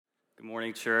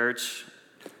Morning, church.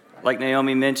 Like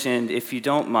Naomi mentioned, if you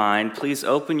don't mind, please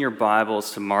open your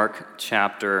Bibles to Mark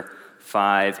chapter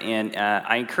 5. And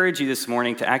I encourage you this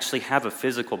morning to actually have a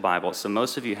physical Bible. So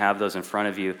most of you have those in front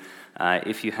of you.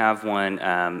 If you have one,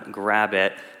 grab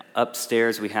it.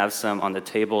 Upstairs, we have some on the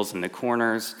tables in the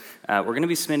corners. We're going to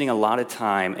be spending a lot of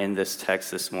time in this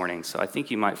text this morning, so I think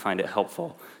you might find it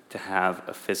helpful to have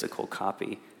a physical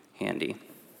copy handy.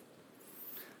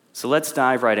 So let's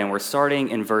dive right in. We're starting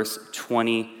in verse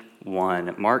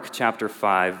 21. Mark chapter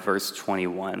 5, verse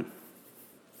 21.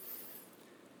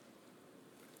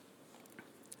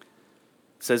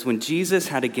 It says, "When Jesus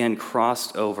had again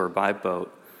crossed over by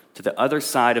boat to the other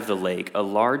side of the lake, a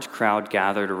large crowd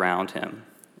gathered around him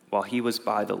while he was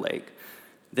by the lake.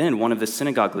 Then one of the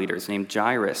synagogue leaders named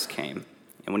Jairus came,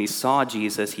 and when he saw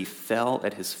Jesus, he fell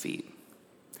at his feet.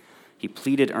 He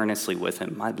pleaded earnestly with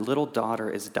him, 'My little daughter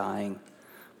is dying.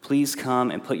 Please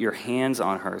come and put your hands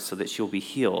on her so that she'll be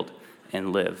healed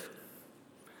and live.'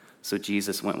 So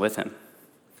Jesus went with him.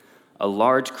 A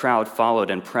large crowd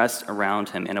followed and pressed around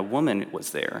him, and a woman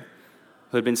was there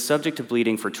who had been subject to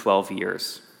bleeding for 12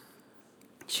 years.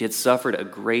 She had suffered a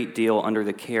great deal under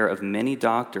the care of many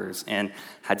doctors and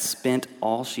had spent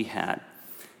all she had.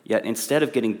 Yet instead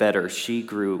of getting better, she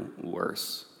grew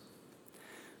worse.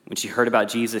 When she heard about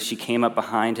Jesus, she came up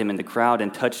behind him in the crowd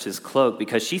and touched his cloak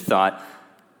because she thought,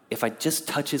 'If I just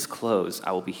touch his clothes,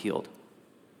 I will be healed.'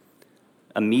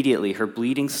 Immediately, her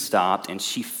bleeding stopped, and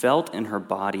she felt in her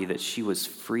body that she was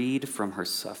freed from her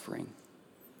suffering.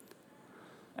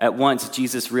 At once,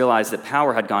 Jesus realized that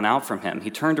power had gone out from him. He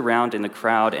turned around in the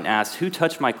crowd and asked, 'Who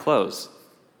touched my clothes?'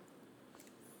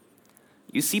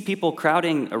 'You see people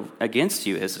crowding against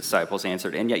you,' his disciples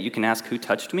answered, 'and yet you can ask, 'Who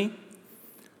touched me?'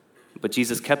 But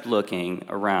Jesus kept looking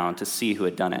around to see who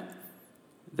had done it.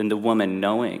 Then the woman,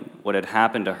 knowing what had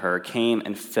happened to her, came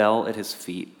and fell at his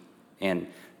feet and,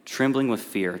 trembling with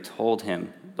fear, told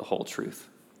him the whole truth.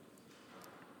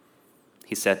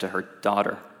 He said to her,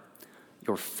 'Daughter,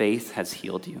 your faith has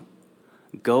healed you.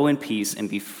 Go in peace and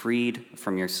be freed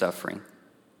from your suffering.'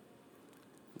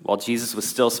 While Jesus was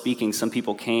still speaking, some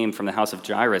people came from the house of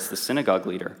Jairus, the synagogue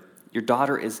leader. 'Your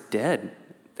daughter is dead,'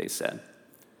 they said.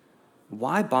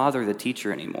 'Why bother the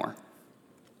teacher anymore?'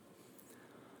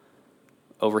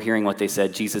 Overhearing what they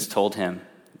said, Jesus told him,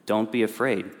 'Don't be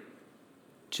afraid,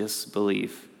 just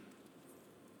believe.'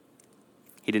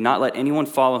 He did not let anyone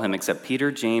follow him except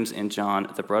Peter, James, and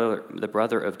John, the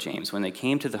brother of James. When they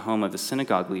came to the home of the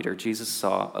synagogue leader, Jesus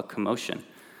saw a commotion,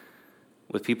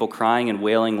 with people crying and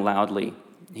wailing loudly.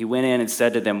 He went in and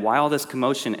said to them, 'Why all this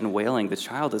commotion and wailing? The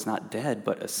child is not dead,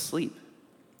 but asleep.'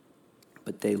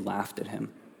 But they laughed at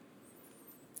him.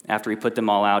 After he put them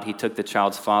all out, he took the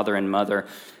child's father and mother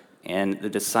and the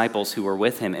disciples who were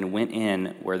with him and went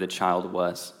in where the child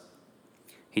was.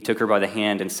 He took her by the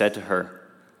hand and said to her,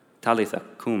 'Talitha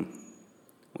cum,'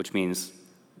 which means,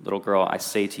 'Little girl, I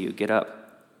say to you, get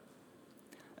up.'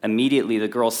 Immediately the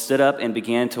girl stood up and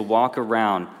began to walk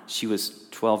around. She was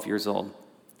 12 years old.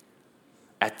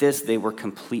 At this, they were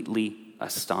completely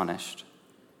astonished.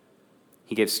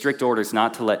 He gave strict orders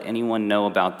not to let anyone know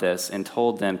about this and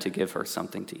told them to give her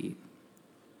something to eat."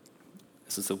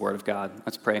 This is the word of God.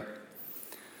 Let's pray.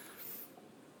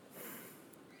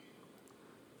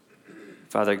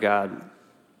 Father God,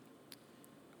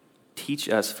 teach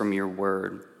us from your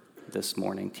word this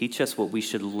morning. Teach us what we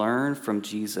should learn from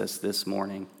Jesus this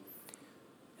morning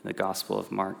in the Gospel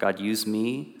of Mark. God, use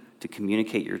me to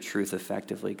communicate your truth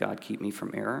effectively. God, keep me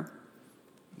from error.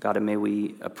 God, and may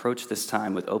we approach this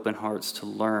time with open hearts to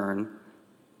learn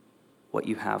what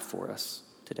you have for us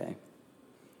today.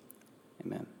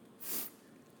 Amen.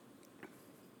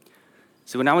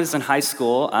 So when I was in high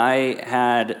school, I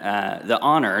had the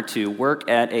honor to work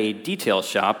at a detail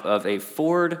shop of a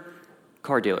Ford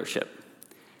car dealership.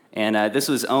 And this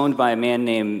was owned by a man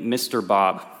named Mr.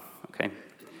 Bob, okay?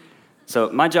 So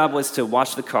my job was to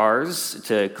wash the cars,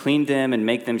 to clean them and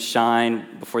make them shine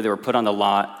before they were put on the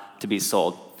lot to be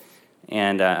sold.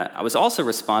 And I was also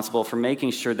responsible for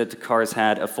making sure that the cars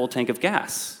had a full tank of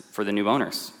gas for the new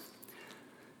owners.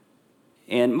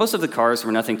 And most of the cars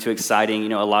were nothing too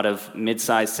exciting, a lot of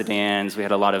mid-sized sedans. We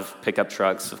had a lot of pickup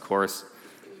trucks, of course.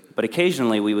 But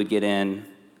occasionally we would get in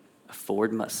a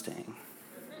Ford Mustang.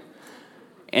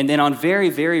 And then on very,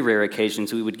 very rare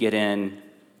occasions, we would get in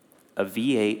a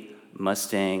V8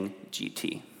 Mustang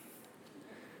GT.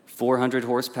 400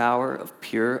 horsepower of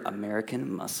pure American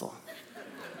muscle.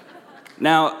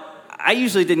 Now, I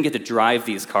usually didn't get to drive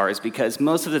these cars because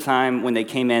most of the time when they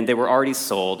came in, they were already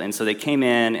sold, and so they came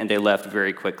in and they left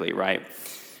very quickly, right?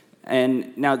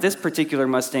 And now this particular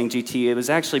Mustang GT, it was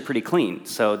actually pretty clean,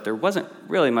 so there wasn't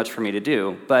really much for me to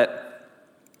do, but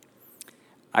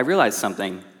I realized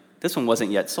something. This one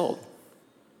wasn't yet sold.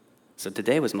 So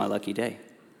today was my lucky day.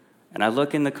 And I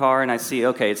look in the car and I see,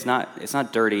 okay, it's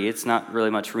not dirty. It's not really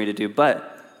much for me to do,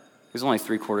 but there's only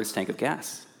 3/4 tank of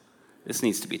gas. This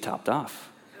needs to be topped off.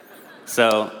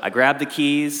 So I grab the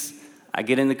keys, I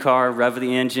get in the car, rev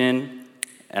the engine,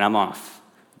 and I'm off,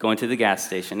 going to the gas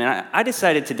station. And I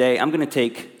decided today I'm going to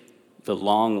take the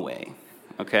long way,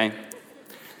 okay?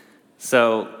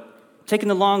 So taking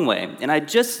the long way. And I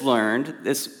just learned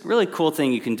this really cool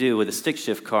thing you can do with a stick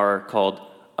shift car called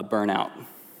a burnout.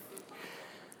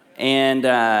 And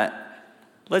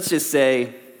let's just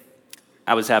say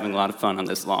I was having a lot of fun on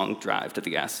this long drive to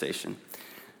the gas station.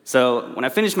 So when I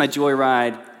finished my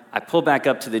joyride, I pull back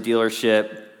up to the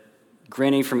dealership,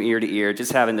 grinning from ear to ear,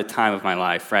 just having the time of my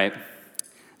life, right?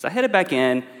 So I headed back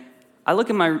in. I look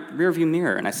in my rearview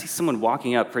mirror, and I see someone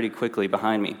walking up pretty quickly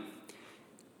behind me.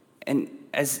 And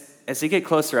as they get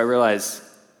closer, I realize,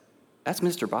 that's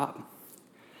Mr. Bob.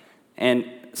 And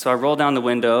so I roll down the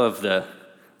window of the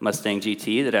Mustang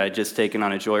GT that I had just taken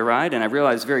on a joyride, and I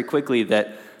realized very quickly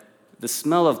that the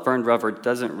smell of burned rubber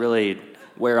doesn't really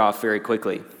wear off very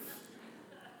quickly.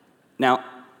 Now,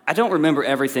 I don't remember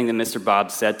everything that Mr.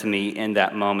 Bob said to me in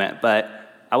that moment, but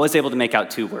I was able to make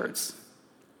out 2 words.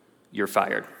 You're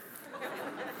fired.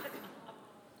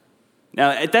 Now,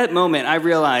 at that moment, I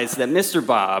realized that Mr.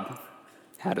 Bob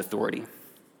had authority.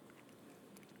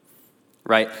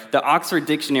 Right? The Oxford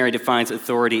Dictionary defines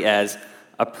authority as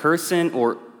a person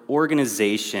or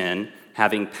organization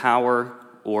having power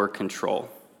or control.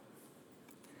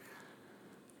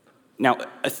 Now,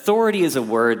 authority is a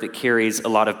word that carries a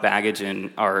lot of baggage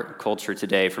in our culture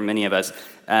today for many of us.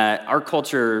 Our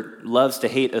culture loves to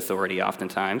hate authority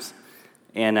oftentimes.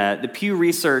 And the Pew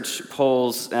Research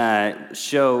polls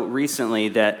show recently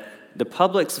that the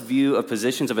public's view of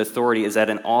positions of authority is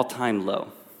at an all-time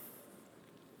low.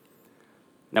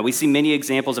 Now, we see many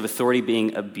examples of authority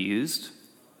being abused,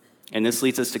 and this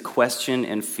leads us to question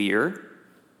and fear.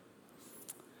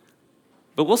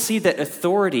 But we'll see that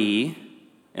authority,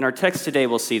 in our text today,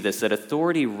 we'll see this, that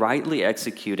authority rightly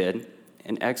executed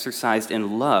and exercised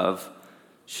in love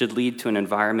should lead to an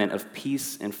environment of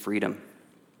peace and freedom.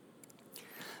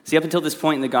 See, up until this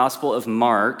point in the Gospel of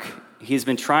Mark, he's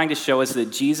been trying to show us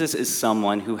that Jesus is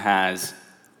someone who has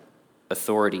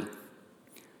authority.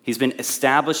 He's been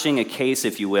establishing a case,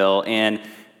 if you will, and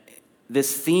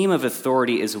this theme of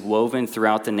authority is woven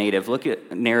throughout the narrative. Look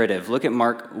at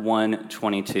Mark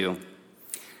 1:22. It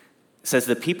says,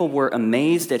 the people were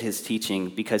amazed at his teaching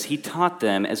because he taught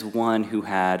them as one who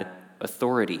had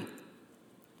authority.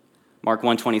 Mark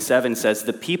 1:27 says,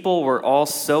 the people were all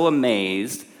so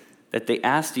amazed that they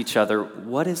asked each other,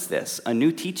 what is this? A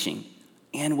new teaching,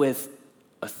 and with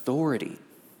authority.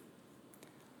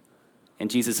 And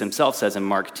Jesus himself says in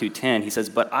Mark 2:10, he says,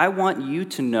 but I want you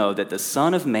to know that the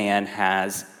Son of Man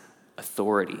has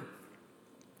authority.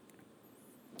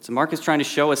 So Mark is trying to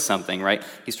show us something, right?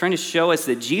 He's trying to show us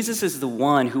that Jesus is the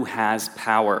one who has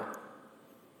power.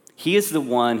 He is the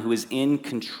one who is in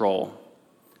control.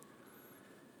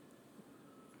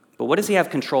 But what does he have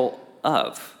control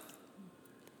of?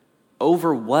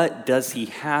 Over what does he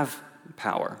have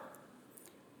power?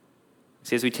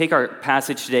 See, as we take our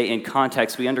passage today in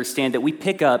context, we understand that we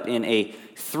pick up in a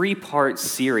 3-part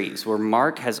series where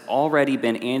Mark has already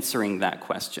been answering that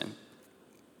question.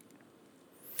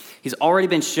 He's already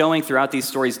been showing throughout these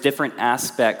stories different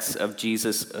aspects of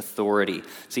Jesus' authority.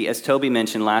 See, as Toby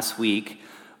mentioned last week,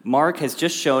 Mark has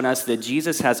just shown us that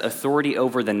Jesus has authority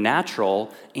over the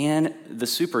natural and the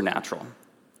supernatural.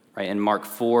 Right? In Mark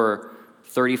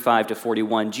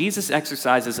 4:35-41, Jesus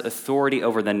exercises authority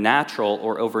over the natural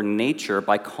or over nature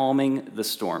by calming the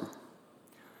storm.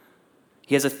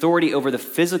 He has authority over the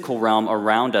physical realm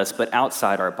around us, but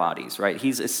outside our bodies, right?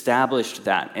 He's established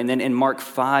that. And then in Mark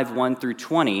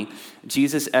 5:1-20,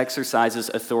 Jesus exercises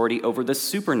authority over the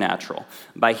supernatural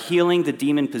by healing the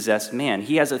demon-possessed man.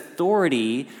 He has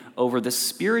authority over the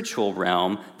spiritual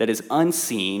realm that is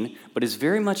unseen, but is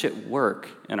very much at work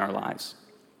in our lives.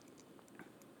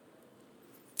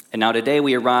 And now today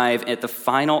we arrive at the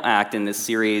final act in this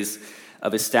series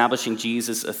of establishing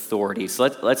Jesus' authority. So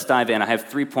let's dive in. I have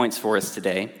 3 points for us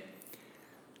today.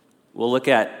 We'll look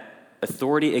at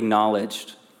authority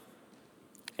acknowledged,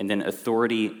 and then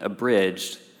authority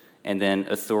abridged, and then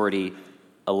authority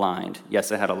aligned.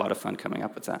 Yes, I had a lot of fun coming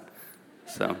up with that.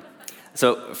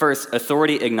 So first,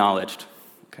 authority acknowledged.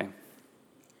 Okay.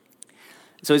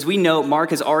 So as we know, Mark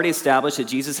has already established that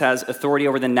Jesus has authority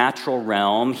over the natural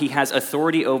realm. He has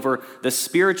authority over the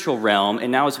spiritual realm.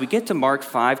 And now as we get to Mark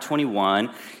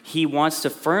 5:21, he wants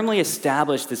to firmly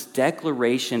establish this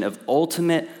declaration of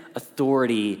ultimate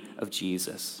authority of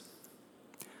Jesus.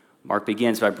 Mark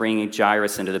begins by bringing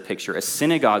Jairus into the picture, a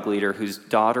synagogue leader whose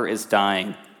daughter is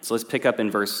dying. So let's pick up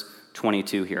in verse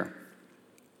 22 here.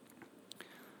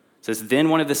 It says, "Then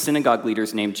one of the synagogue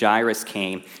leaders named Jairus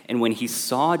came, and when he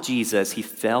saw Jesus, he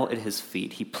fell at his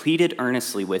feet. He pleaded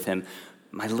earnestly with him,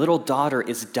 'My little daughter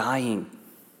is dying.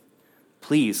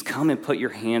 Please come and put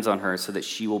your hands on her so that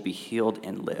she will be healed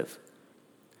and live.'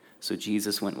 So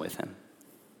Jesus went with him."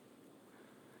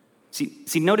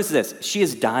 See, notice this. She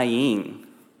is dying.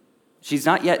 She's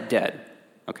not yet dead,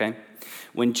 okay?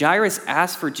 When Jairus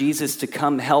asked for Jesus to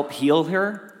come help heal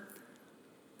her,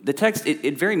 the text,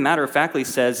 it very matter-of-factly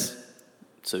says,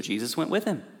 so Jesus went with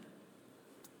him,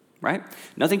 right?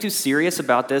 Nothing too serious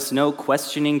about this. No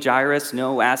questioning Jairus,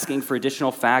 no asking for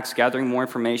additional facts, gathering more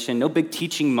information, no big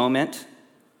teaching moment.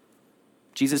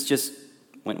 Jesus just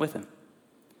went with him.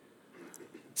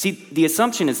 See, the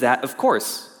assumption is that, of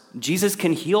course, Jesus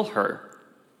can heal her.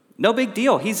 No big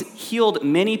deal. He's healed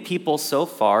many people so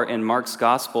far in Mark's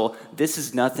gospel. This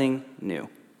is nothing new.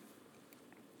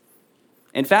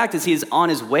 In fact, as he is on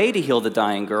his way to heal the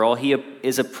dying girl, he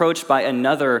is approached by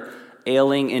another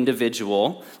ailing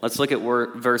individual. Let's look at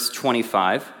verse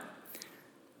 25.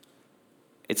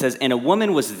 It says, "And a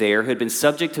woman was there who had been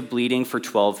subject to bleeding for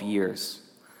 12 years.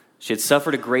 She had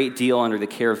suffered a great deal under the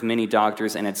care of many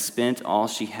doctors and had spent all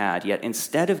she had. Yet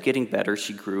instead of getting better,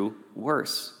 she grew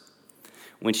worse.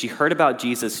 When she heard about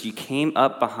Jesus, she came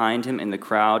up behind him in the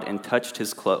crowd and touched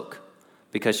his cloak,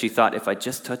 because she thought, 'If I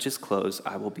just touch his clothes,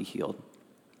 I will be healed.'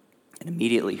 And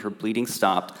immediately her bleeding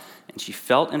stopped, and she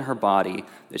felt in her body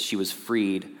that she was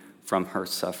freed from her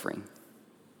suffering."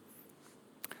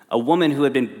 A woman who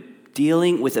had been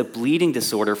dealing with a bleeding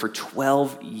disorder for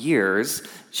 12 years,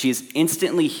 she is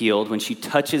instantly healed when she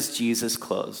touches Jesus'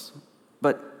 clothes.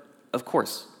 But, of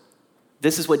course,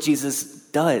 this is what Jesus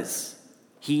does.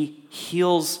 He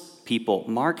heals people.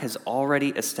 Mark has already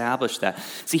established that.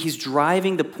 See, he's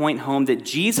driving the point home that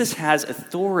Jesus has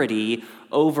authority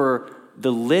over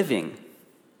the living.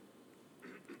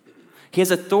 He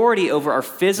has authority over our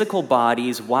physical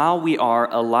bodies while we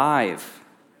are alive.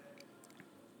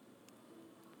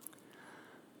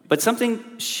 But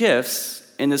something shifts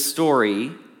in the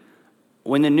story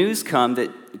when the news comes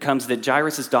that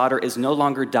Jairus' daughter is no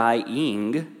longer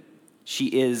dying, she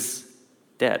is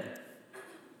dead.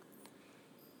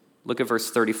 Look at verse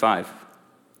 35.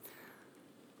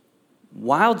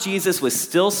 "While Jesus was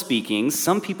still speaking,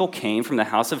 some people came from the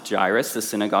house of Jairus, the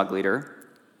synagogue leader.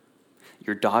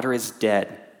 'Your daughter is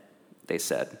dead,' they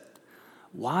said.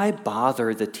 'Why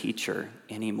bother the teacher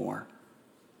anymore?'"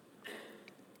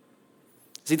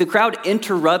 See, the crowd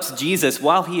interrupts Jesus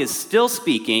while he is still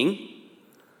speaking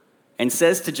and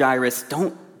says to Jairus,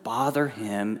 "Don't bother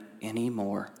him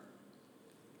anymore.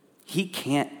 He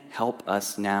can't help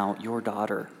us now. Your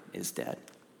daughter is dead."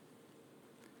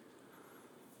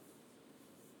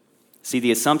 See,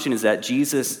 the assumption is that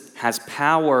Jesus has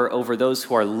power over those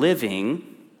who are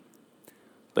living,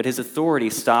 but his authority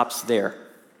stops there.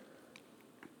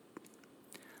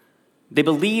 They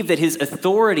believe that his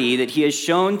authority that he has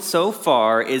shown so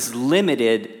far is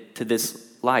limited to this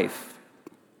life.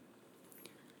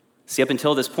 See, up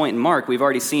until this point in Mark, we've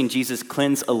already seen Jesus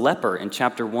cleanse a leper in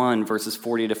chapter 1, verses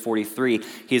 40 to 43.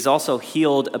 He has also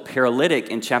healed a paralytic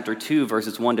in chapter 2,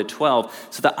 verses 1 to 12.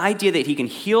 So the idea that he can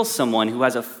heal someone who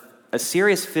has a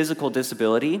serious physical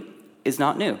disability is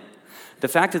not new. The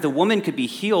fact that the woman could be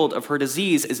healed of her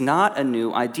disease is not a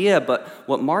new idea, but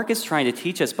what Mark is trying to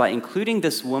teach us by including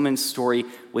this woman's story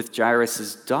with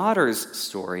Jairus' daughter's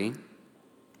story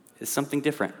is something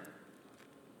different.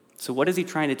 So what is he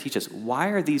trying to teach us? Why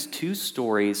are these two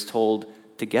stories told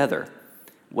together?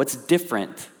 What's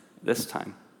different this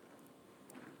time?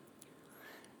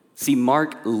 See,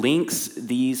 Mark links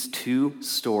these two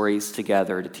stories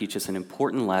together to teach us an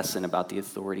important lesson about the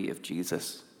authority of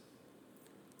Jesus.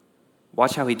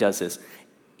 Watch how he does this.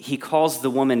 He calls the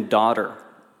woman daughter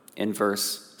in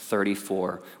verse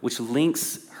 34, which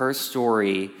links her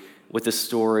story with the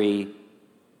story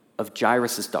of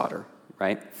Jairus' daughter,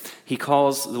 right? He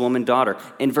calls the woman daughter.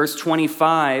 In verse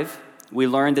 25, we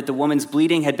learn that the woman's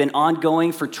bleeding had been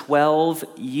ongoing for 12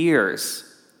 years.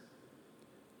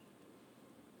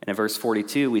 And in verse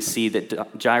 42, we see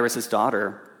that Jairus'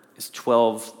 daughter is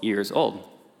 12 years old.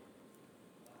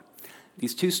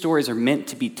 These two stories are meant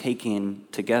to be taken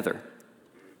together.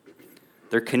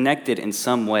 They're connected in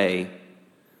some way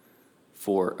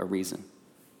for a reason.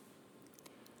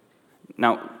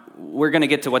 Now, we're going to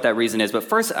get to what that reason is, but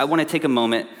first I want to take a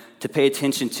moment to pay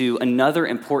attention to another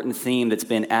important theme that's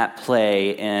been at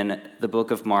play in the book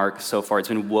of Mark so far. It's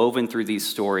been woven through these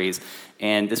stories,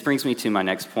 and this brings me to my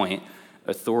next point: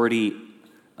 authority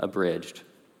abridged.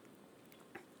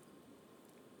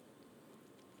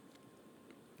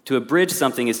 To abridge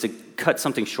something is to cut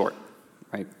something short,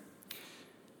 right?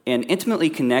 And intimately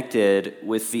connected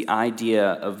with the idea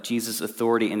of Jesus'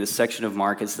 authority in this section of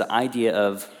Mark is the idea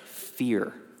of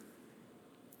fear.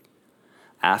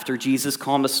 After Jesus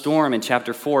calmed a storm in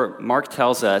chapter 4, Mark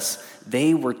tells us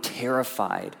they were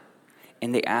terrified.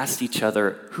 And they asked each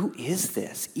other, "Who is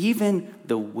this? Even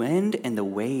the wind and the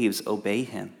waves obey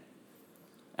him."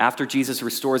 After Jesus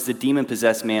restores the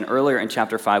demon-possessed man, earlier in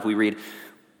chapter 5, we read,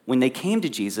 "When they came to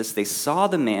Jesus, they saw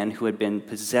the man who had been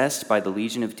possessed by the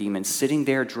legion of demons sitting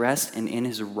there dressed and in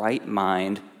his right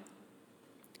mind,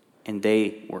 and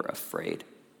they were afraid."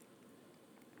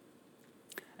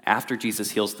 After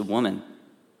Jesus heals the woman,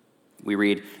 we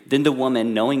read, "Then the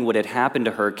woman, knowing what had happened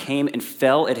to her, came and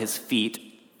fell at his feet,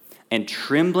 and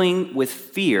trembling with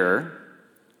fear,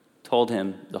 told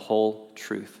him the whole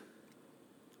truth."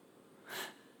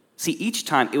 See, each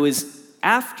time it was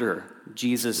after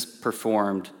Jesus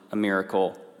performed a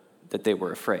miracle that they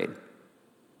were afraid.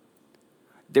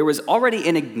 There was already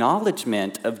an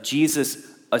acknowledgement of Jesus'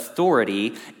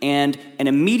 authority and an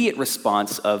immediate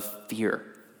response of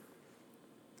fear.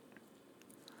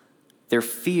 Their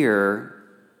fear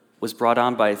was brought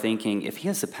on by thinking, if he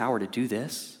has the power to do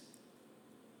this,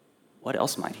 what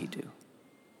else might he do?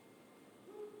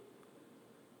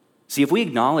 See, if we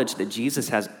acknowledge that Jesus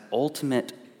has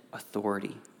ultimate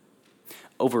authority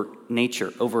over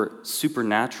nature, over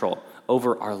supernatural,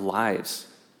 over our lives,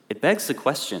 it begs the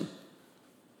question,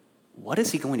 what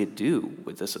is he going to do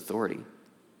with this authority?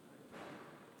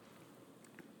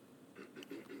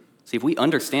 See, if we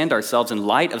understand ourselves in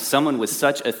light of someone with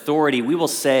such authority, we will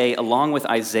say, along with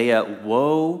Isaiah,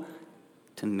 "Woe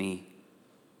to me.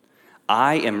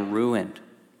 I am ruined,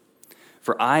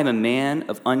 for I am a man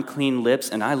of unclean lips,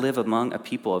 and I live among a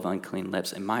people of unclean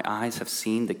lips, and my eyes have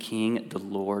seen the King, the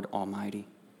Lord Almighty."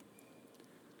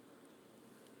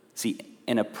 See,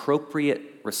 an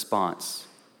appropriate response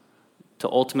to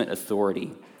ultimate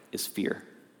authority is fear.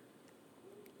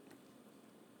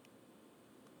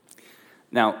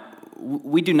 Now,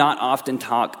 we do not often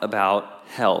talk about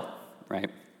hell,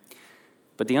 right?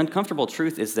 But the uncomfortable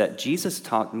truth is that Jesus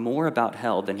talked more about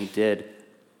hell than he did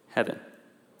heaven.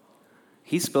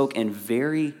 He spoke in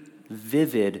very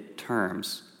vivid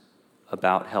terms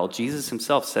about hell. Jesus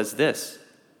himself says this.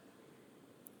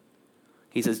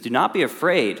 He says, "Do not be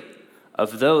afraid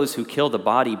of those who kill the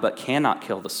body but cannot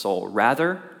kill the soul.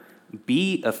 Rather,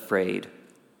 be afraid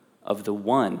of the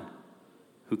one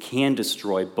who can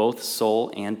destroy both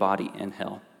soul and body in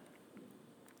hell."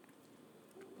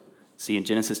 See, in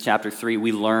Genesis chapter 3,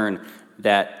 we learn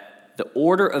that the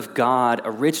order of God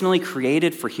originally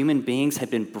created for human beings had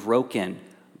been broken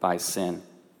by sin.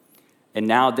 And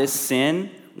now this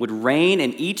sin would reign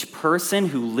in each person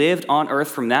who lived on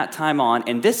earth from that time on,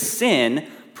 and this sin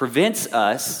prevents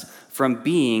us from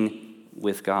being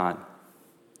with God.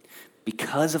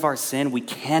 Because of our sin, we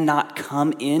cannot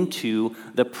come into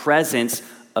the presence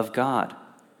of God.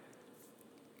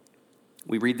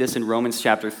 We read this in Romans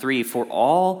chapter 3, "For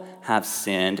all have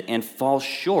sinned and fall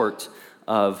short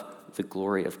of the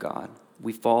glory of God."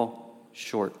 We fall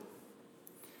short.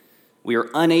 We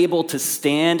are unable to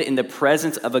stand in the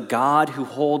presence of a God who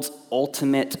holds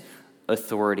ultimate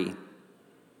authority.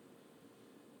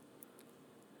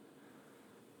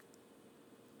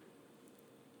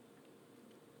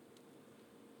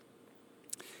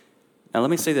 Now, let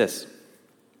me say this.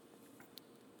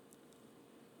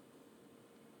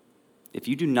 If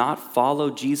you do not follow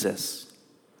Jesus,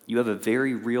 you have a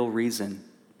very real reason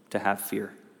to have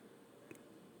fear.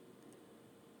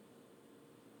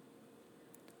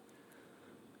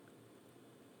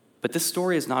 But this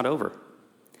story is not over.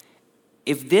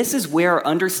 If this is where our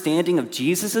understanding of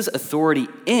Jesus' authority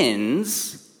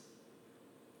ends,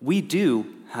 we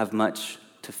do have much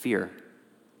to fear.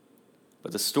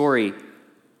 But the story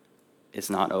is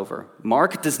not over.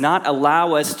 Mark does not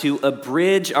allow us to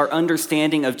abridge our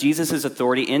understanding of Jesus'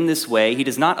 authority in this way. He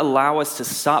does not allow us to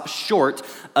stop short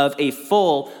of a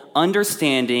full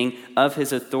understanding of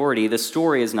his authority. The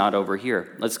story is not over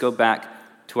here. Let's go back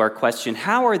to our question.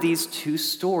 How are these two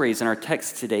stories in our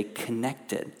text today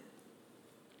connected?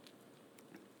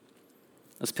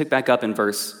 Let's pick back up in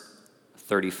verse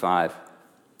 35.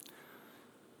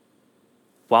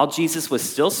 While Jesus was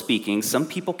still speaking, some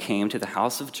people came to the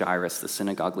house of Jairus, the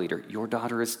synagogue leader. "Your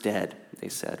daughter is dead," they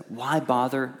said. "Why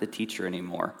bother the teacher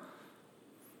anymore?"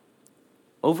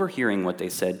 Overhearing what they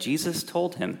said, Jesus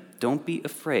told him, "Don't be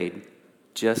afraid,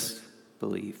 just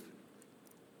believe."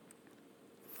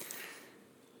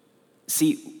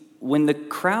 See, when the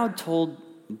crowd told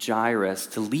Jairus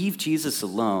to leave Jesus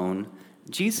alone,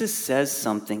 Jesus says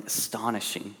something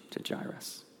astonishing to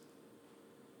Jairus.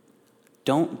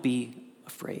 Don't be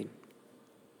afraid.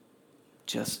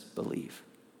 Just believe.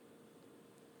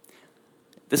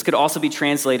 This could also be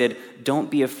translated, don't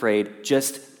be afraid,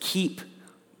 just keep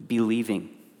believing.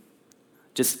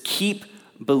 Just keep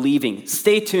believing.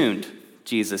 Stay tuned,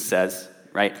 Jesus says,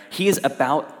 right? He is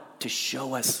about to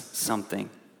show us something.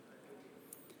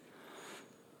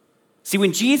 See,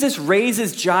 when Jesus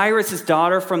raises Jairus'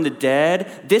 daughter from the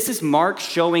dead, this is Mark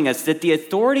showing us that the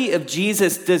authority of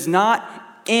Jesus does not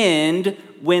end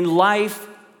when life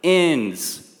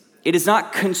ends. It is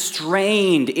not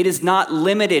constrained. It is not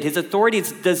limited. His authority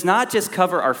does not just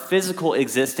cover our physical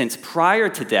existence prior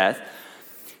to death.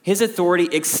 His authority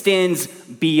extends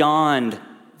beyond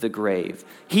the grave.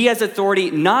 He has authority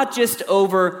not just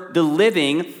over the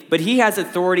living, but he has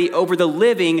authority over the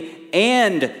living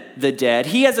and the dead.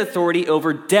 He has authority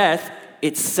over death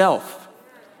itself.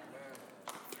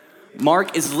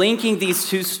 Mark is linking these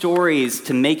two stories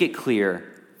to make it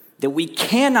clear that we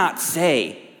cannot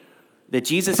say that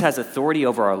Jesus has authority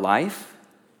over our life,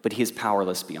 but he is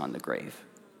powerless beyond the grave.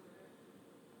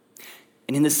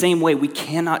 And in the same way, we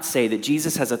cannot say that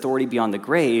Jesus has authority beyond the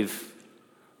grave,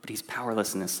 but he's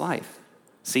powerless in this life.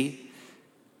 See,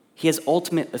 he has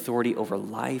ultimate authority over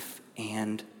life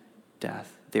and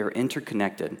death. They are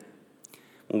interconnected.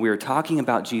 When we are talking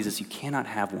about Jesus, you cannot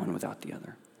have one without the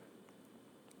other.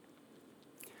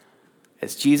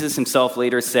 As Jesus himself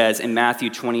later says in Matthew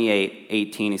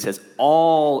 28:18, he says,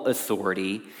 all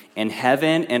authority in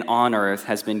heaven and on earth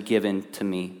has been given to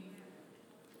me.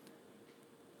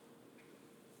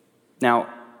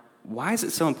 Now, why is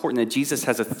it so important that Jesus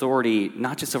has authority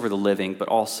not just over the living, but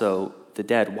also the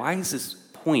dead? Why is this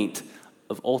point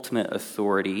of ultimate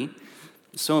authority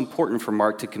so important for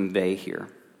Mark to convey here?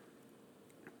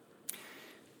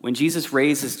 When Jesus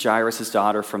raises Jairus'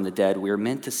 daughter from the dead, we are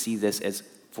meant to see this as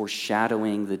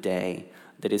foreshadowing the day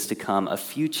that is to come a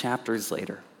few chapters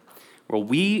later, where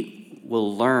we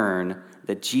will learn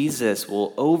that Jesus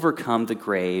will overcome the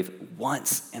grave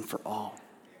once and for all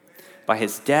by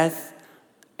his death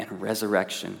and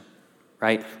resurrection,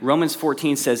 right? Romans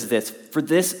 14 says this, for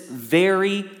this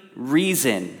very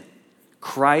reason,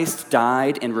 Christ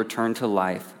died and returned to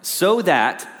life, so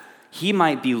that he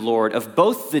might be Lord of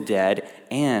both the dead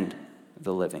and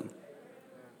the living.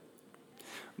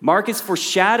 Mark is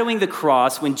foreshadowing the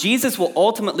cross when Jesus will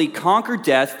ultimately conquer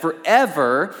death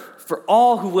forever for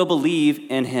all who will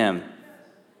believe in him.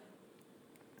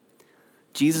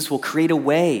 Jesus will create a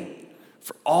way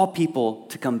for all people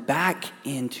to come back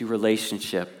into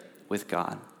relationship with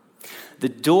God. The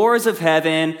doors of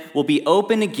heaven will be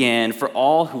open again for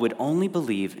all who would only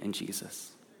believe in Jesus.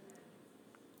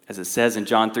 As it says in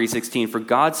John 3:16, for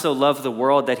God so loved the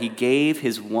world that he gave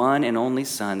his one and only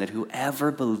Son, that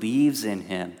whoever believes in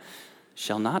him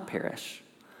shall not perish,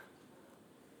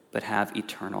 but have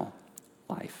eternal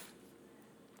life.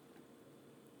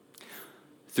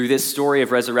 Through this story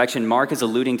of resurrection, Mark is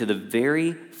alluding to the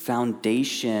very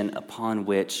foundation upon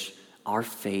which our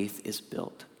faith is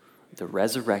built, the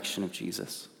resurrection of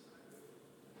Jesus.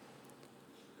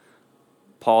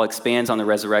 Paul expands on the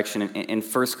resurrection in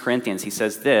 1 Corinthians. He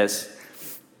says this,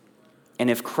 and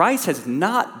if Christ has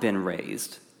not been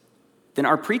raised, then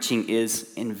our preaching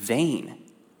is in vain,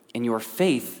 and your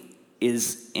faith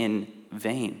is in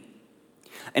vain.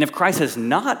 And if Christ has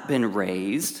not been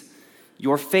raised,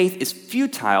 your faith is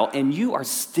futile, and you are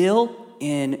still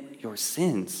in your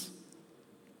sins.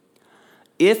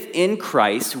 If in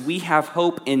Christ we have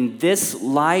hope in this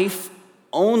life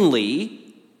only,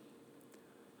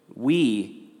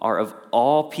 we are of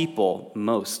all people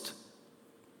most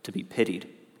to be pitied.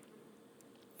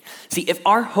 See, if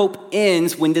our hope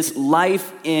ends when this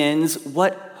life ends,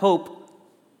 what hope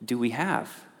do we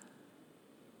have?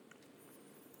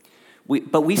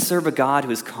 But we serve a God who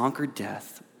has conquered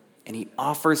death, and he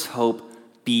offers hope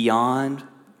beyond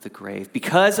the grave.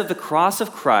 Because of the cross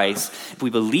of Christ, if we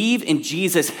believe in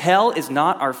Jesus, hell is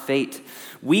not our fate.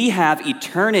 We have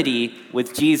eternity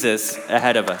with Jesus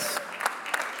ahead of us.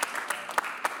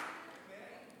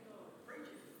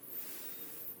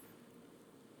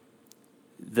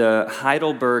 The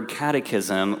Heidelberg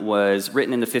Catechism was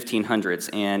written in the 1500s,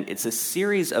 and it's a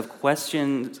series of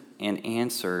questions and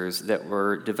answers that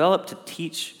were developed to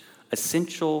teach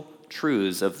essential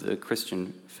truths of the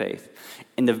Christian faith.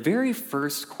 And the very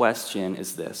first question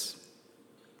is this: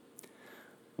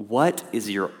 what is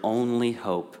your only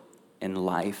hope in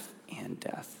life and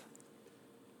death?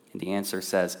 And the answer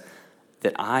says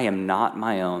that I am not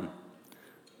my own,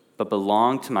 but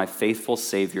belong to my faithful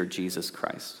Savior, Jesus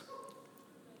Christ.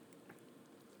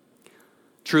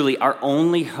 Truly, our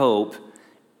only hope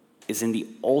is in the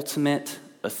ultimate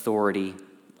authority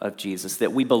of Jesus,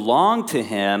 that we belong to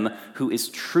him who is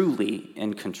truly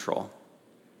in control.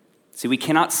 See, we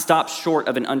cannot stop short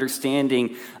of an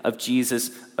understanding of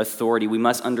Jesus' authority. We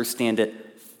must understand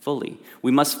it fully.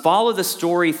 We must follow the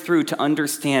story through to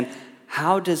understand,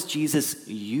 how does Jesus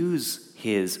use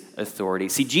his authority?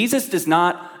 See, Jesus does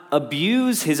not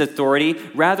abuse his authority.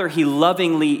 Rather, he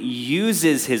lovingly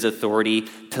uses his authority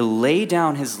to lay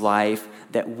down his life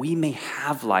that we may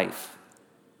have life.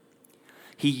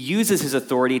 He uses his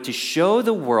authority to show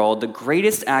the world the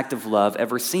greatest act of love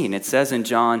ever seen. It says in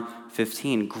John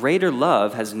 15, greater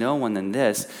love has no one than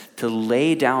this, to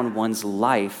lay down one's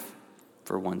life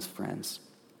for one's friends.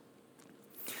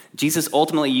 Jesus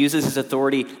ultimately uses his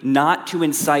authority not to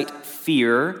incite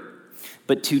fear,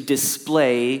 but to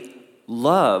display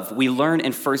love. We learn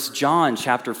in 1 John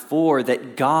chapter 4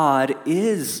 that God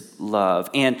is love,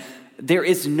 and there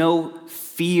is no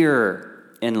fear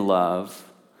in love,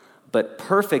 but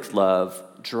perfect love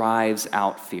drives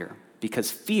out fear, because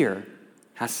fear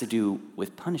has to do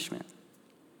with punishment.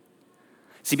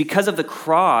 See, because of the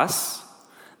cross,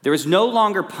 there is no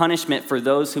longer punishment for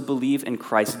those who believe in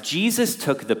Christ. Jesus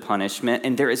took the punishment,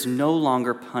 and there is no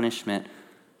longer punishment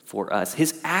for us.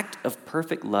 His act of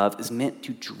perfect love is meant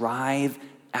to drive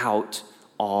out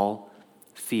all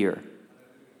fear.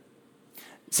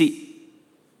 See,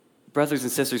 brothers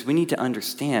and sisters, we need to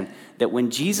understand that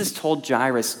when Jesus told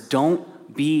Jairus,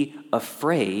 don't be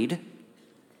afraid,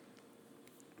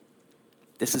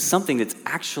 this is something that's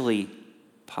actually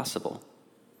possible.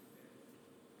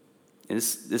 And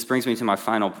this brings me to my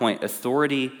final point,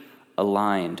 authority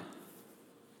aligned.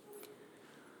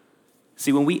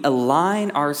 See, when we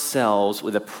align ourselves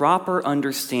with a proper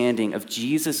understanding of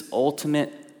Jesus'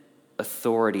 ultimate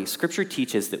authority, Scripture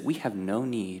teaches that we have no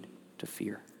need to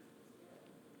fear.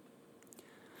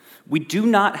 We do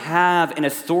not have an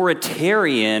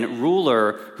authoritarian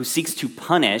ruler who seeks to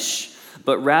punish,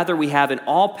 but rather we have an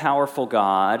all-powerful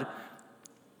God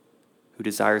who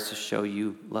desires to show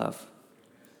you love.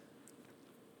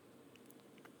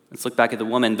 Let's look back at the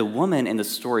woman. The woman in the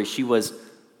story, she was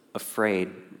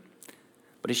afraid.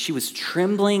 But as she was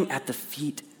trembling at the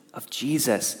feet of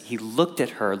Jesus, he looked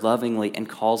at her lovingly and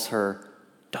calls her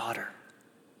daughter.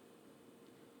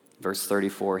 Verse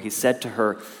 34, he said to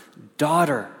her,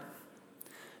 daughter,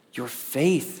 your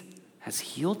faith has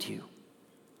healed you.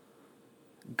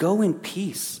 Go in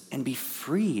peace and be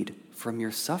freed from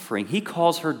your suffering. He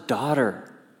calls her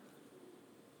daughter.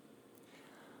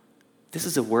 This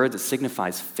is a word that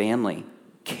signifies family,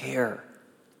 care,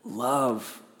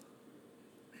 love.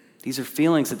 These are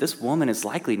feelings that this woman has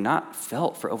likely not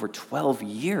felt for over 12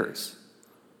 years.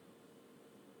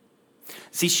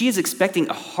 See, she is expecting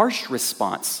a harsh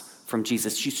response from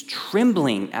Jesus. She's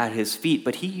trembling at his feet,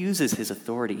 but he uses his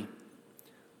authority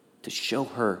to show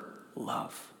her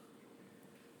love.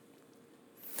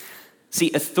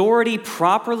 See, authority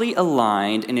properly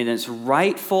aligned and in its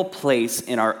rightful place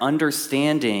in our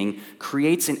understanding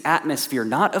creates an atmosphere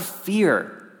not of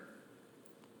fear,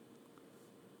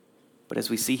 but as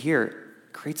we see here,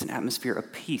 creates an atmosphere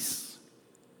of peace,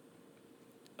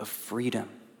 of freedom.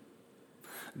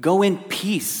 Go in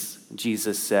peace,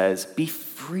 Jesus says. Be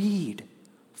freed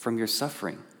from your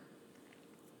suffering.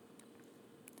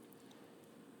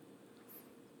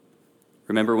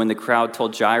 Remember when the crowd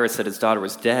told Jairus that his daughter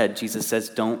was dead, Jesus says,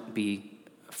 don't be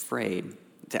afraid.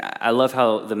 I love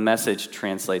how the Message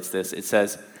translates this. It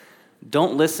says,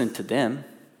 don't listen to them.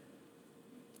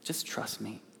 Just trust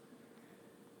me.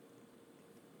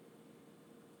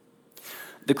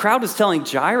 The crowd was telling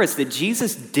Jairus that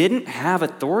Jesus didn't have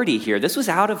authority here. This was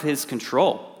out of his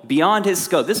control, beyond his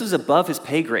scope. This was above his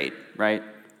pay grade, right?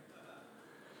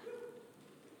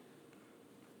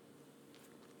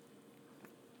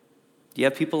 Do you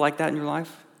have people like that in your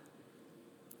life?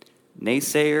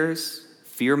 Naysayers,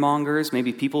 fearmongers,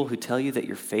 maybe people who tell you that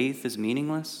your faith is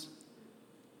meaningless?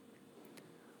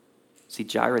 See,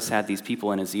 Jairus had these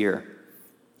people in his ear,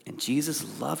 and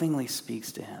Jesus lovingly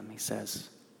speaks to him. He says,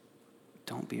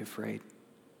 don't be afraid.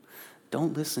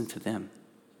 Don't listen to them.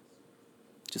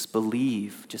 Just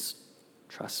believe. Just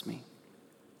trust me.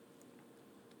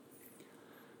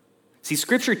 See,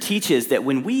 Scripture teaches that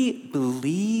when we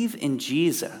believe in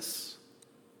Jesus,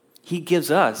 he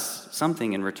gives us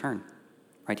something in return,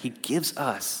 right? He gives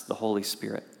us the Holy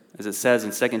Spirit. As it says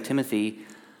in 2 Timothy,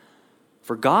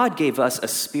 for God gave us a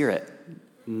spirit,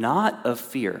 not of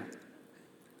fear,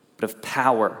 but of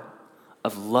power,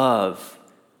 of love,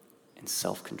 and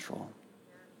self-control.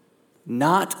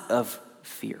 Not of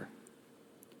fear,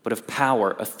 but of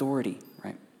power, authority,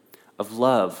 right? Of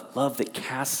love that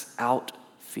casts out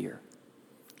fear,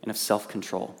 and of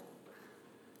self-control.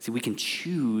 See, we can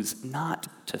choose not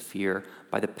to fear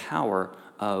by the power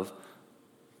of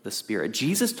the Spirit.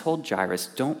 Jesus told Jairus,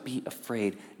 don't be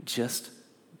afraid, just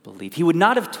believe. He would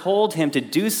not have told him to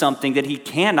do something that he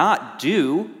cannot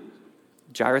do.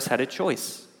 Jairus had a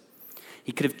choice.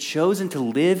 He could have chosen to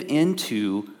live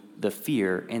into the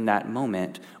fear in that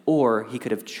moment, or he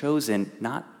could have chosen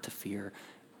not to fear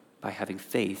by having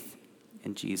faith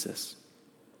in Jesus.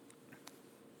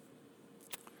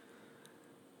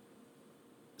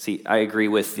 See, I agree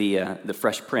with the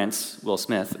Fresh Prince, Will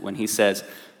Smith, when he says,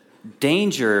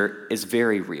 danger is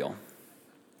very real,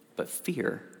 but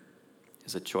fear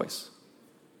is a choice.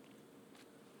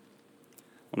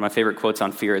 One of my favorite quotes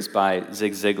on fear is by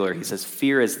Zig Ziglar. He says,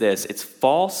 fear is this, it's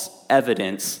false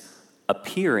evidence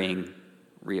appearing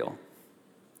real.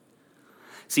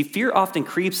 See, fear often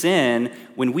creeps in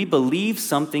when we believe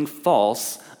something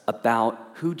false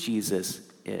about who Jesus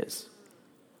is.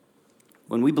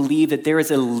 When we believe that there is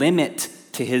a limit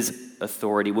to his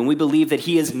authority, when we believe that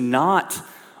he is not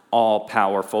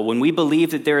all-powerful, when we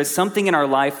believe that there is something in our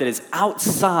life that is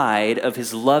outside of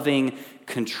his loving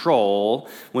control,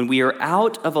 when we are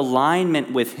out of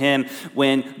alignment with him,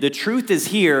 when the truth is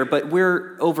here, but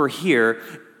we're over here.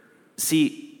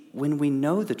 See, when we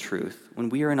know the truth, when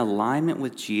we are in alignment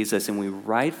with Jesus and we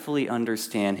rightfully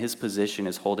understand his position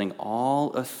as holding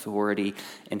all authority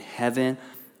in heaven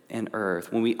and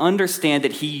earth, when we understand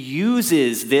that he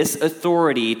uses this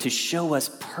authority to show us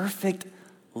perfect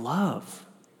love,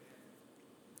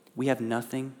 we have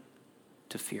nothing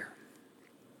to fear.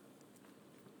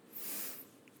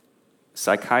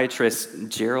 Psychiatrist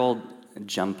Gerald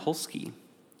Jampolsky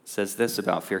says this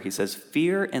about fear. He says,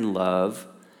 fear and love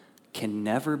can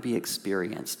never be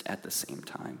experienced at the same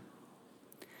time.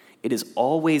 It is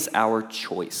always our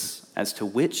choice as to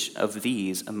which of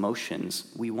these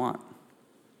emotions we want.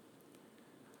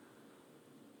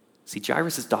 See,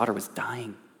 Jairus' daughter was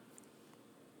dying,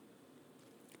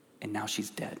 and now she's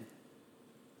dead.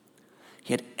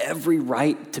 He had every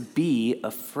right to be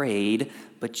afraid,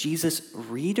 but Jesus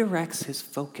redirects his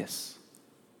focus.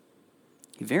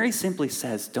 He very simply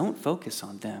says, don't focus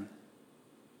on them.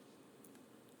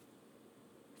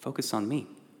 Focus on me.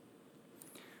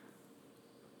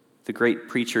 The great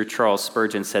preacher Charles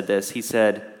Spurgeon said this. He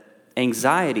said,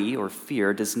 anxiety or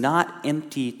fear does not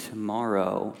empty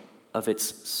tomorrow of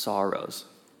its sorrows.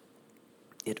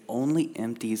 It only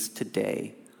empties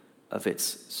today of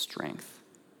its strength.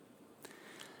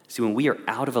 See, when we are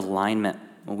out of alignment,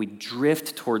 when we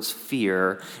drift towards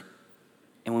fear,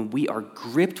 and when we are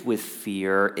gripped with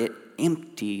fear, it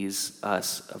empties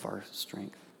us of our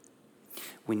strength.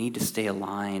 We need to stay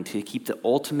aligned to keep the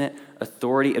ultimate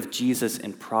authority of Jesus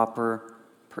in proper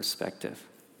perspective.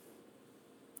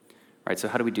 All right, so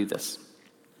how do we do this?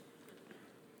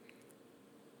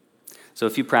 So a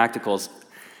few practicals.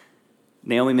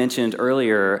 Naomi mentioned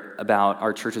earlier about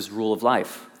our church's rule of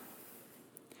life.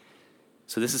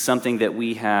 So this is something that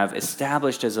we have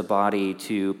established as a body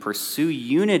to pursue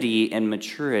unity and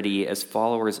maturity as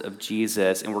followers of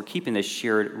Jesus, and we're keeping this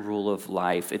shared rule of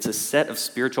life. It's a set of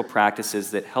spiritual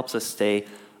practices that helps us stay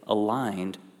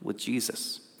aligned with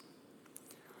Jesus.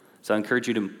 So I encourage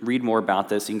you to read more about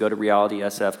this. You can go to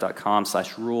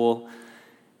realitysf.com/rule,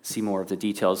 see more of the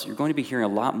details. You're going to be hearing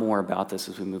a lot more about this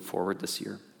as we move forward this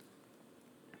year.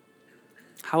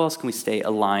 How else can we stay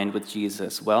aligned with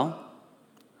Jesus? Well,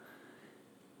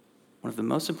 one of the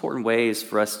most important ways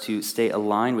for us to stay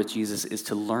aligned with Jesus is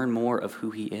to learn more of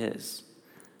who he is.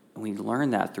 And we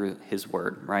learn that through his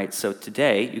word, right? So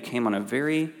today, you came on a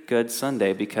very good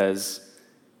Sunday because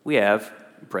we have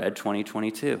Bread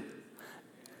 2022.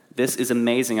 This is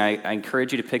amazing. I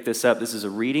encourage you to pick this up. This is a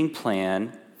reading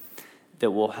plan that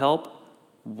will help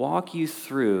walk you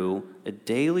through a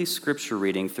daily scripture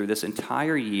reading through this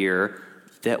entire year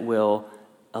that will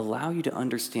allow you to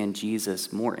understand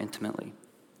Jesus more intimately.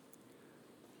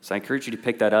 So I encourage you to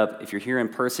pick that up. If you're here in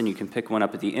person, you can pick one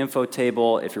up at the info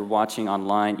table. If you're watching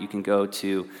online, you can go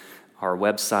to our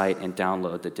website and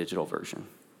download the digital version.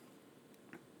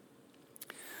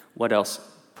 What else?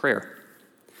 Prayer.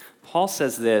 Paul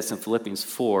says this in Philippians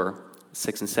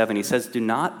 4:6-7. He says, do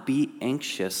not be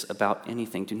anxious about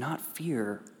anything. Do not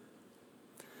fear.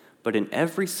 But in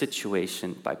every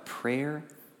situation, by prayer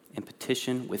and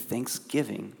petition with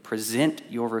thanksgiving, present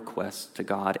your requests to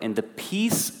God. And the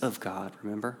peace of God,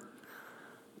 remember?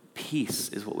 Peace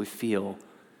is what we feel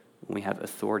when we have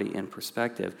authority and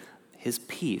perspective. His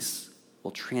peace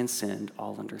will transcend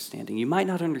all understanding. You might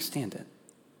not understand it,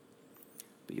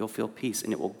 but you'll feel peace,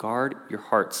 and it will guard your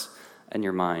hearts and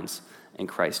your minds in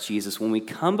Christ Jesus. When we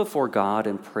come before God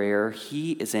in prayer,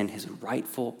 he is in his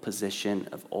rightful position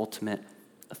of ultimate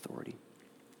authority.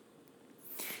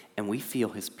 and we feel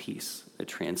his peace that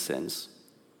transcends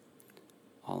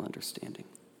all understanding.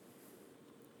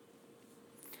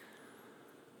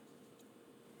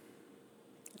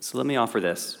 So let me offer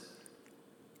this.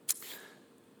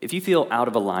 If you feel out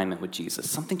of alignment with Jesus,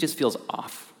 something just feels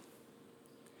off.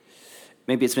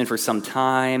 Maybe it's been for some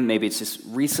time, maybe it's just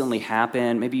recently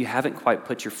happened, maybe you haven't quite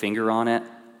put your finger on it.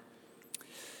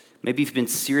 Maybe you've been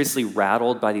seriously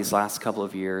rattled by these last couple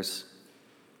of years.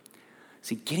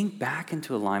 See, getting back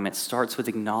into alignment starts with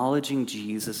acknowledging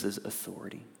Jesus'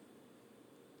 authority.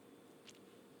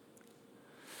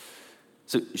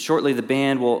 So shortly the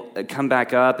band will come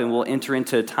back up and we'll enter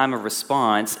into a time of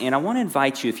response. And I want to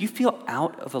invite you, if you feel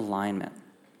out of alignment,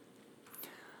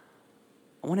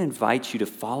 I want to invite you to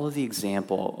follow the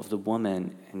example of the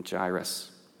woman in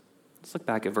Jairus. Let's look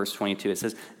back at verse 22. It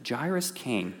says, Jairus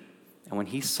came, and when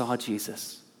he saw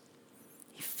Jesus,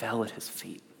 he fell at his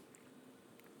feet.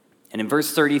 And in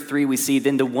verse 33, we see,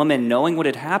 then the woman, knowing what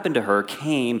had happened to her,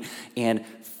 came and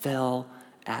fell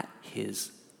at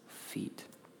his feet.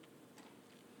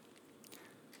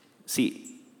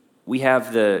 See, we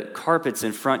have the carpets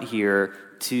in front here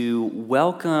to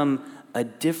welcome a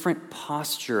different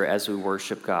posture as we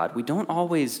worship God. We don't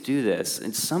always do this,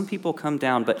 and some people come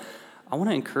down, but I want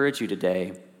to encourage you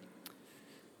today.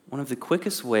 One of the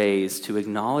quickest ways to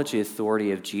acknowledge the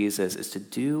authority of Jesus is to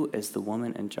do as the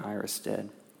woman in Jairus did.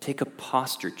 Take a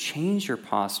posture, change your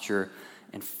posture,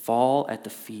 and fall at the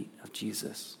feet of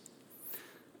Jesus.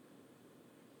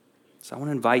 So I want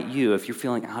to invite you, if you're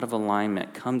feeling out of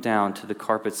alignment, come down to the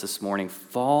carpets this morning,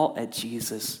 fall at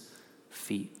Jesus'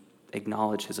 feet,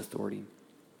 acknowledge his authority.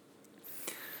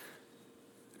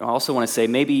 I also want to say,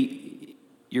 maybe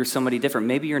you're somebody different.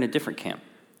 Maybe you're in a different camp.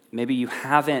 Maybe you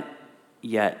haven't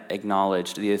yet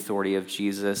acknowledged the authority of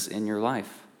Jesus in your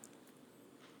life.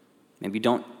 Maybe you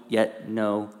don't yet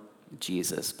know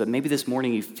Jesus, but maybe this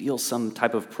morning you feel some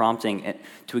type of prompting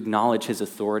to acknowledge his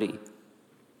authority.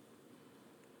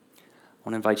 I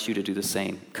want to invite you to do the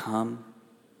same. Come,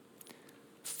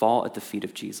 fall at the feet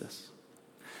of Jesus.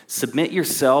 Submit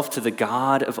yourself to the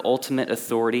God of ultimate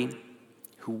authority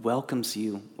who welcomes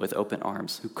you with open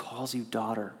arms, who calls you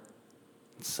daughter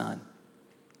and son.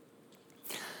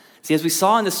 See, as we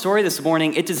saw in the story this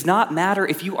morning, it does not matter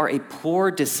if you are a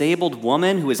poor, disabled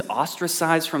woman who is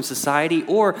ostracized from society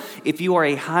or if you are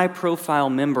a high-profile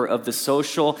member of the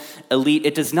social elite.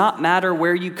 It does not matter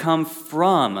where you come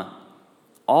from.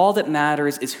 All that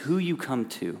matters is who you come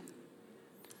to.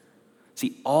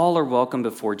 See, all are welcome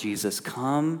before Jesus.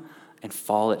 Come and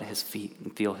fall at his feet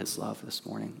and feel his love this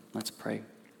morning. Let's pray.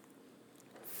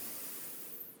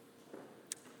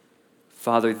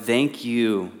 Father, thank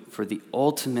you for the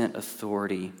ultimate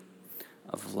authority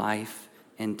of life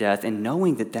and death, and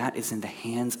knowing that that is in the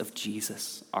hands of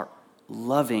Jesus, our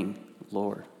loving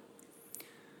Lord.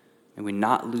 May we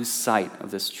not lose sight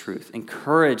of this truth.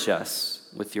 Encourage us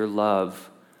with your love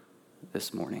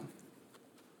this morning.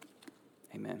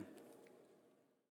 Amen.